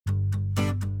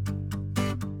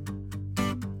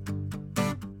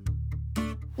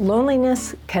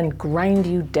Loneliness can grind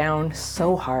you down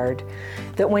so hard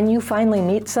that when you finally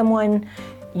meet someone,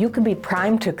 you can be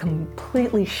primed to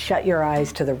completely shut your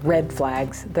eyes to the red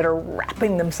flags that are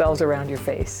wrapping themselves around your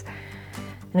face.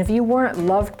 And if you weren't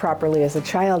loved properly as a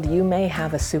child, you may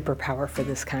have a superpower for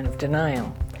this kind of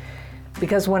denial.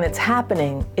 Because when it's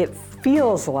happening, it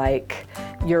feels like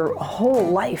your whole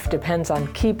life depends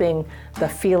on keeping the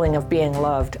feeling of being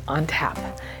loved on tap,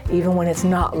 even when it's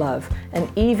not love, and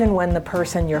even when the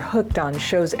person you're hooked on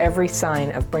shows every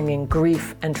sign of bringing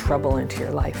grief and trouble into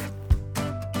your life.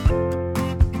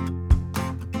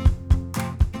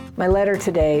 My letter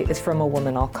today is from a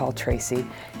woman I'll call Tracy,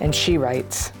 and she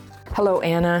writes, "Hello,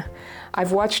 Anna.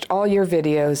 I've watched all your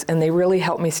videos, and they really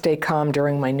helped me stay calm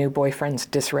during my new boyfriend's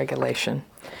dysregulation.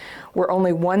 We're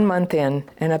only 1 month in,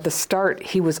 and at the start,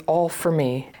 he was all for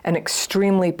me, and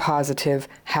extremely positive,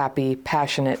 happy,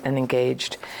 passionate, and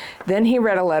engaged. Then he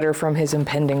read a letter from his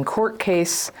impending court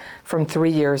case from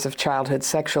 3 years of childhood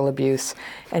sexual abuse,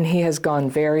 and he has gone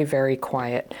very, very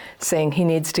quiet, saying he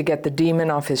needs to get the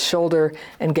demon off his shoulder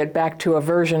and get back to a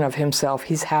version of himself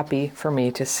he's happy for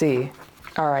me to see."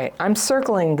 All right, I'm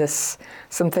circling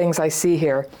some things I see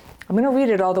here. I'm going to read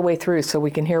it all the way through so we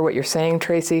can hear what you're saying,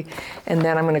 Tracy, and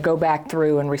then I'm going to go back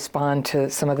through and respond to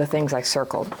some of the things I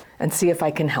circled and see if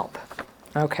I can help.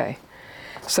 Okay,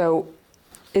 so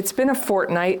it's been a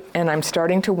fortnight and I'm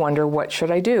starting to wonder, what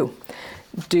should I do?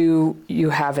 Do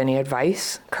you have any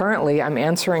advice? Currently, I'm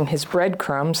answering his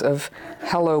breadcrumbs of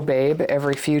 "hello, babe"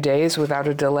 every few days without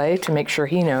a delay to make sure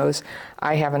he knows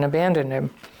I haven't abandoned him.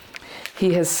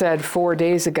 He has said 4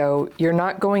 days ago, "You're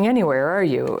not going anywhere, are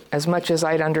you? As much as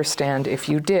I'd understand if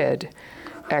you did,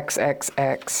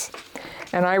 XXX."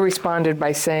 And I responded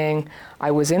by saying, "I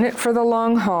was in it for the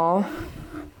long haul,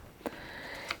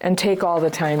 and take all the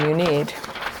time you need."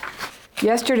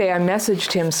 Yesterday, I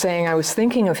messaged him saying I was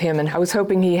thinking of him and I was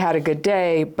hoping he had a good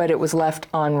day, but it was left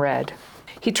unread.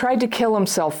 He tried to kill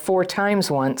himself 4 times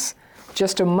once,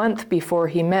 just a month before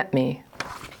he met me.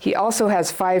 He also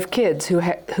has 5 kids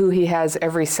who he has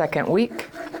every second week,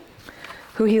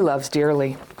 who he loves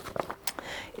dearly.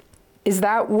 Is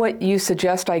that what you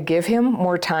suggest I give him,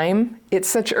 more time? It's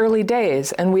such early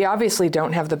days, and we obviously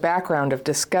don't have the background of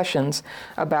discussions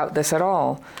about this at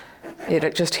all.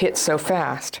 It just hits so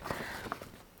fast.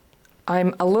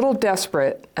 I'm a little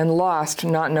desperate and lost,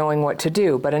 not knowing what to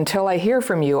do, but until I hear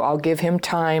from you, I'll give him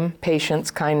time, patience,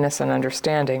 kindness, and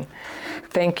understanding.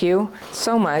 Thank you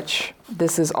so much.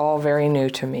 This is all very new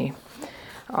to me.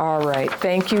 All right.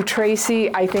 Thank you,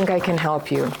 Tracy. I think I can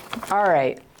help you. All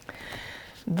right.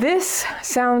 This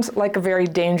sounds like a very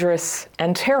dangerous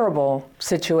and terrible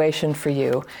situation for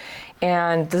you.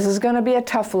 And this is going to be a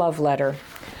tough love letter.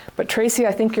 But Tracy,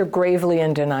 I think you're gravely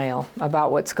in denial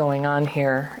about what's going on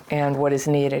here and what is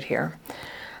needed here.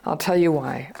 I'll tell you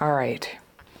why. All right.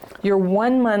 You're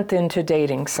 1 month into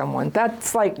dating someone.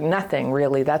 That's like nothing,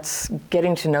 really. That's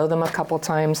getting to know them a couple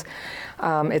times.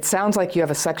 It sounds like you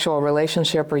have a sexual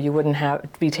relationship or you wouldn't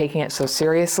be taking it so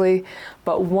seriously.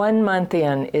 But 1 month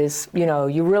in is,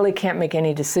 you really can't make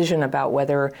any decision about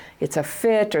whether it's a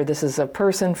fit or this is a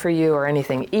person for you or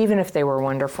anything, even if they were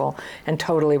wonderful and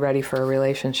totally ready for a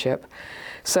relationship.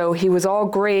 So he was all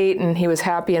great and he was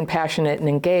happy and passionate and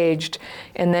engaged,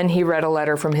 and then he read a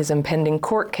letter from his impending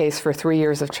court case for 3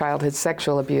 years of childhood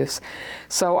sexual abuse.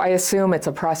 So I assume it's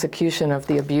a prosecution of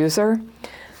the abuser.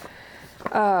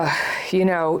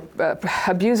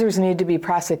 Abusers need to be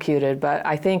prosecuted, but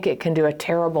I think it can do a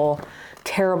terrible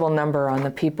number on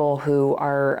the people who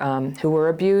were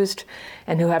abused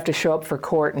and who have to show up for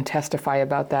court and testify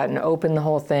about that and open the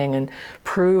whole thing and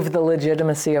prove the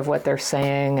legitimacy of what they're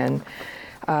saying. And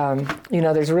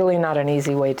there's really not an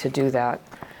easy way to do that.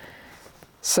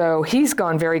 So he's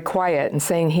gone very quiet and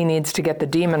saying he needs to get the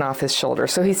demon off his shoulder.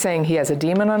 So he's saying he has a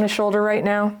demon on his shoulder right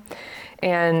now,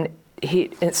 and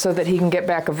so that he can get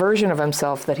back a version of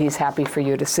himself that he's happy for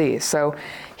you to see. So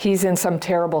he's in some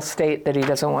terrible state that he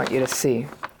doesn't want you to see.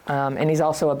 And he's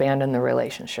also abandoned the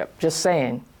relationship. Just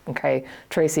saying, okay,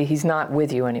 Tracy, he's not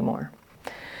with you anymore.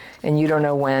 And you don't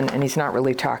know when, and he's not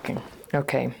really talking.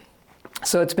 Okay.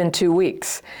 So it's been 2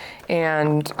 weeks,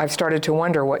 and I've started to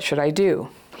wonder, what should I do?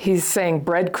 He's saying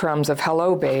breadcrumbs of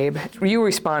 "hello, babe." You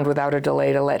respond without a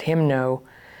delay to let him know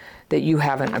that you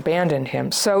haven't abandoned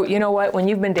him. So you know what? When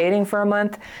you've been dating for a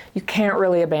month, you can't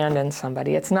really abandon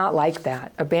somebody. It's not like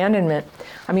that. Abandonment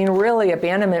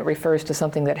refers to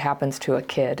something that happens to a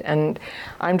kid. And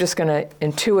I'm just going to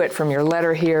intuit from your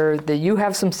letter here that you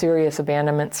have some serious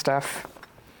abandonment stuff.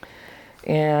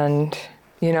 And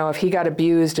if he got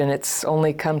abused and it's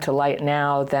only come to light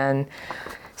now, then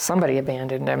somebody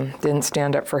abandoned him, didn't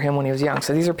stand up for him when he was young.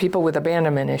 So these are people with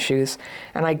abandonment issues.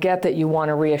 And I get that you want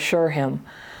to reassure him,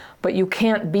 but you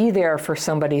can't be there for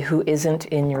somebody who isn't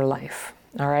in your life,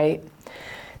 all right?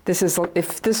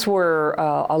 If this were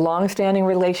a long-standing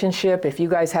relationship, if you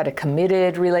guys had a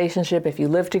committed relationship, if you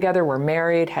lived together, were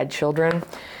married, had children.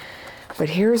 But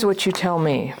here's what you tell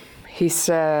me. He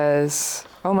says,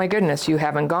 oh my goodness, you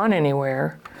haven't gone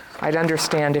anywhere. I'd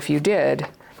understand if you did.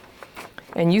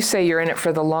 And you say you're in it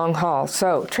for the long haul.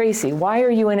 So, Tracy, why are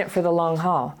you in it for the long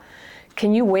haul?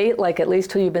 Can you wait like at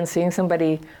least till you've been seeing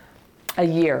somebody a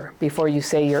year before you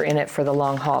say you're in it for the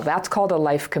long haul? That's called a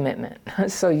life commitment.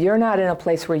 So you're not in a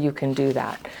place where you can do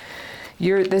that.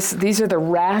 These are the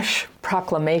rash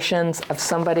proclamations of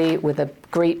somebody with a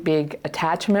great big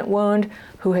attachment wound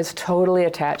who has totally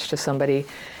attached to somebody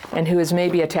and who is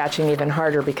maybe attaching even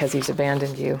harder because he's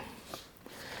abandoned you.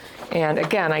 And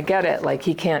again, I get it, like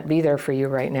he can't be there for you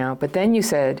right now. But then you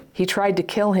said he tried to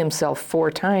kill himself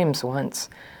 4 times once,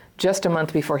 just a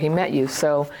month before he met you.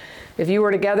 So if you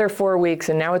were together 4 weeks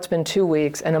and now it's been 2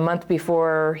 weeks and a month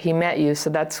before he met you, so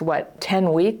that's what,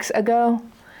 10 weeks ago?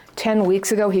 10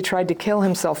 weeks ago, he tried to kill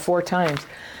himself 4 times.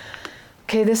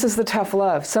 Okay, this is the tough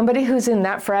love. Somebody who's in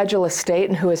that fragile a state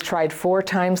and who has tried 4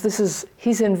 times,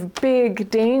 he's in big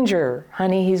danger,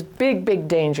 honey. He's big, big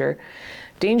danger.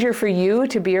 Danger for you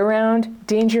to be around,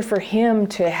 danger for him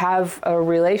to have a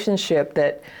relationship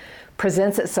that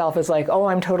presents itself as like, oh,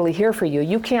 I'm totally here for you.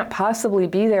 You can't possibly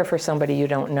be there for somebody you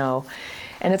don't know.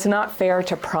 And it's not fair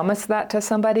to promise that to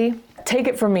somebody. Take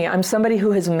it from me, I'm somebody who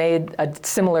has made a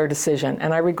similar decision,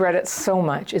 and I regret it so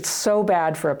much. It's so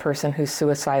bad for a person who's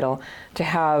suicidal to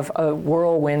have a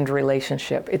whirlwind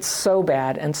relationship. It's so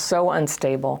bad and so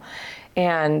unstable.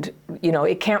 And, you know,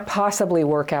 it can't possibly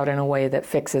work out in a way that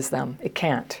fixes them. It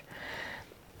can't.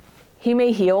 He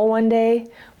may heal one day,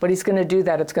 but he's going to do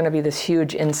that. It's going to be this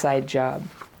huge inside job.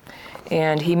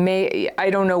 And I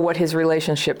don't know what his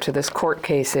relationship to this court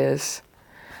case is.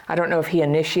 I don't know if he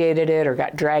initiated it or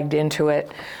got dragged into it,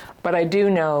 but I do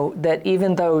know that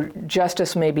even though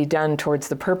justice may be done towards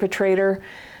the perpetrator,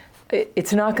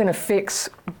 it's not going to fix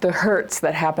the hurts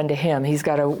that happened to him. He's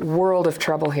got a world of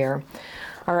trouble here.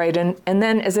 All right, and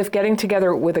then as if getting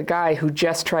together with a guy who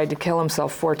just tried to kill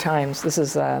himself 4 times, this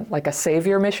is like a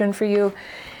savior mission for you.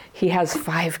 He has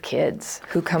 5 kids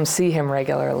who come see him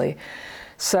regularly.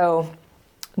 So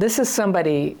this is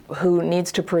somebody who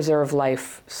needs to preserve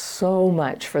life so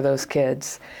much for those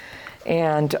kids.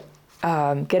 And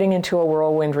getting into a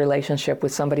whirlwind relationship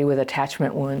with somebody with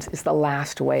attachment wounds is the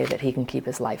last way that he can keep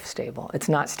his life stable. It's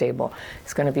not stable.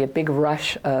 It's going to be a big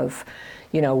rush of,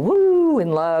 you know, woo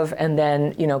and love, and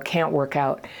then, you know, can't work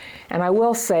out. And I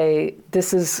will say,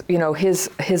 this is, you know, his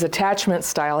attachment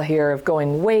style here of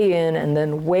going way in and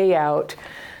then way out.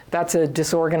 That's a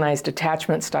disorganized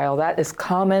attachment style. That is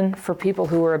common for people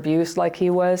who were abused like he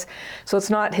was. So it's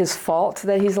not his fault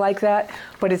that he's like that,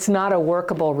 but it's not a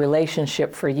workable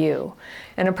relationship for you.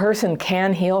 And a person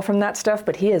can heal from that stuff,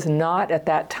 but he is not at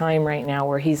that time right now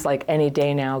where he's like any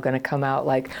day now going to come out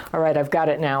like, all right, I've got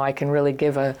it now. I can really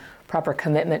give a proper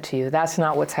commitment to you. That's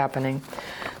not what's happening.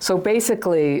 So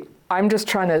basically, I'm just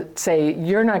trying to say,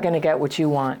 you're not going to get what you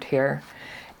want here.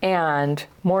 And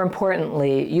more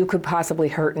importantly, you could possibly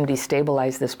hurt and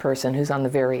destabilize this person who's on the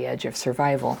very edge of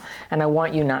survival. And I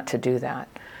want you not to do that.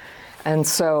 And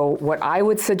so what I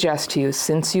would suggest to you,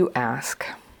 since you ask,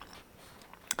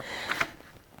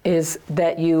 is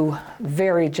that you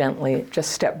very gently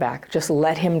just step back. Just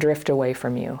let him drift away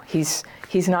from you. He's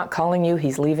not calling you.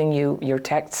 He's leaving you your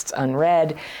texts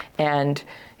unread. And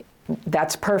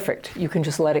that's perfect. You can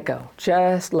just let it go.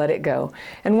 Just let it go.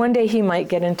 And one day he might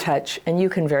get in touch, and you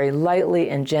can very lightly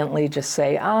and gently just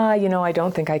say, you know, I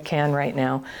don't think I can right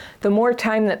now. The more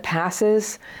time that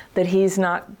passes that he's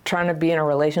not trying to be in a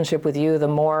relationship with you,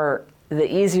 the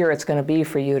easier it's going to be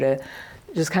for you to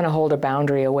just kind of hold a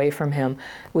boundary away from him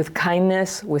with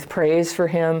kindness, with praise for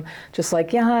him. Just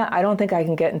like, yeah, I don't think I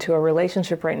can get into a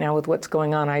relationship right now with what's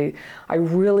going on. I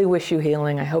really wish you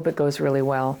healing. I hope it goes really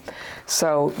well.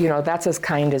 So, you know, that's as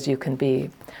kind as you can be.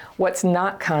 What's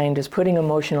not kind is putting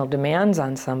emotional demands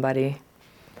on somebody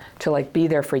to like be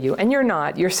there for you. And you're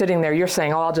not. You're sitting there, you're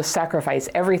saying, oh, I'll just sacrifice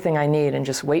everything I need and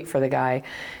just wait for the guy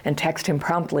and text him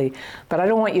promptly. But I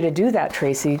don't want you to do that,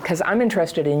 Tracy, because I'm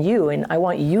interested in you and I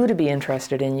want you to be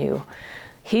interested in you.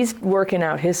 He's working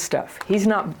out his stuff. He's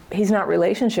not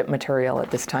relationship material at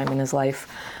this time in his life.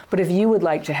 But if you would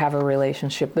like to have a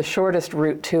relationship, the shortest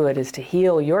route to it is to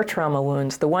heal your trauma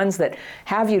wounds, the ones that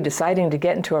have you deciding to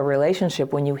get into a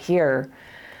relationship when you hear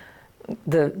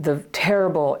the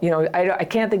terrible, you know, I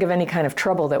can't think of any kind of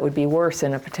trouble that would be worse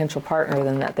in a potential partner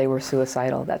than that they were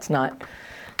suicidal. That's not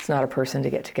It's not a person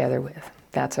to get together with.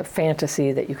 That's a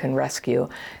fantasy that you can rescue.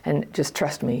 And just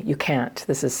trust me, you can't.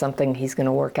 This is something he's going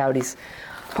to work out. He's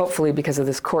hopefully, because of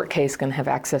this court case, going to have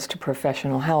access to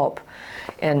professional help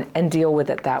and deal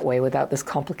with it that way without this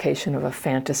complication of a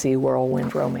fantasy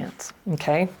whirlwind romance.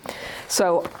 Okay?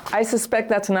 So I suspect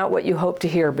that's not what you hope to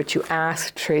hear, but you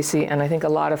asked, Tracy, and I think a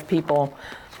lot of people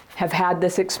have had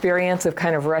this experience of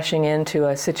kind of rushing into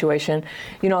a situation.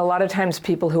 You know, a lot of times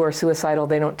people who are suicidal,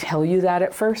 they don't tell you that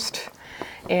at first.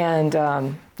 And,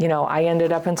 you know, I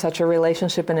ended up in such a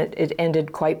relationship, and it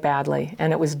ended quite badly,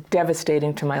 and it was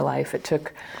devastating to my life. It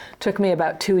took me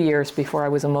about 2 years before I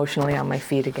was emotionally on my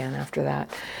feet again after that.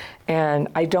 And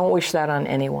I don't wish that on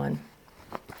anyone.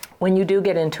 When you do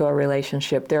get into a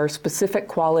relationship, there are specific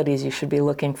qualities you should be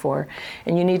looking for,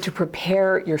 and you need to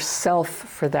prepare yourself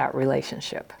for that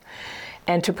relationship.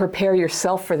 And to prepare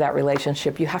yourself for that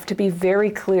relationship, you have to be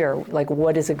very clear, like,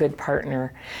 what is a good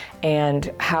partner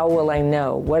and how will I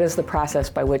know? What is the process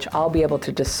by which I'll be able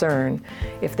to discern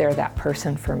if they're that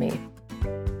person for me?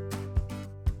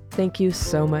 Thank you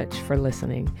so much for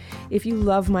listening. If you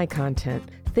love my content,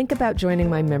 think about joining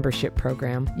my membership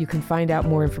program. You can find out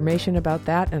more information about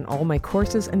that and all my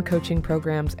courses and coaching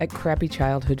programs at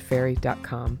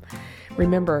crappychildhoodfairy.com.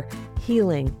 Remember,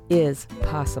 healing is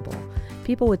possible.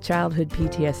 People with childhood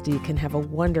PTSD can have a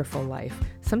wonderful life.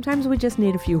 Sometimes we just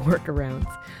need a few workarounds.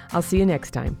 I'll see you next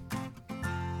time.